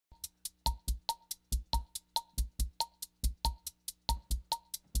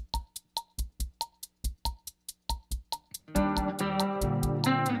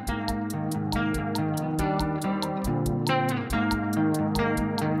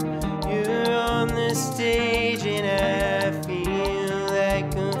the stage and I feel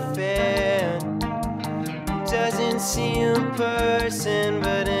like a fan. Doesn't see a person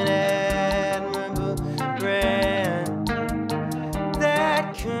but an admirable brand.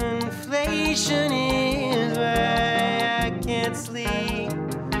 That conflation is why I can't sleep.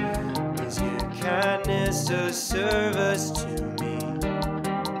 Is your kindness a service to me?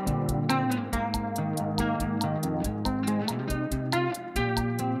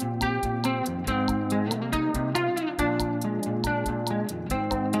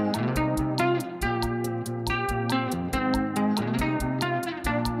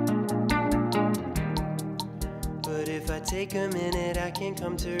 Take a minute, I can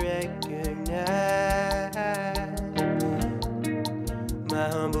come to recognize my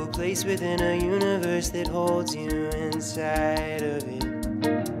humble place within a universe that holds you inside of it.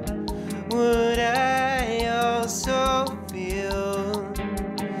 Would I also feel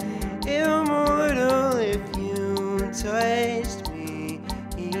immortal if you touched me?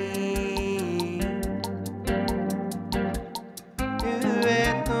 You're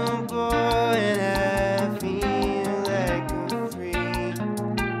at the boy and I feel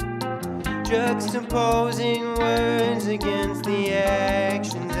juxtaposing words against the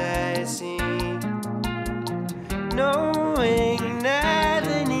actions I see, knowing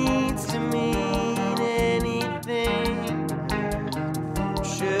neither needs to mean anything.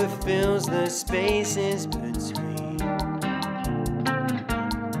 Future fills the spaces between.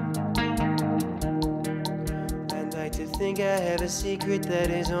 I'd like to think I have a secret that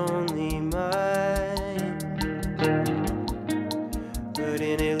is only mine. But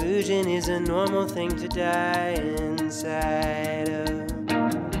an illusion is a normal thing to die inside of.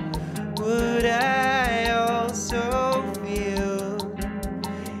 Would I also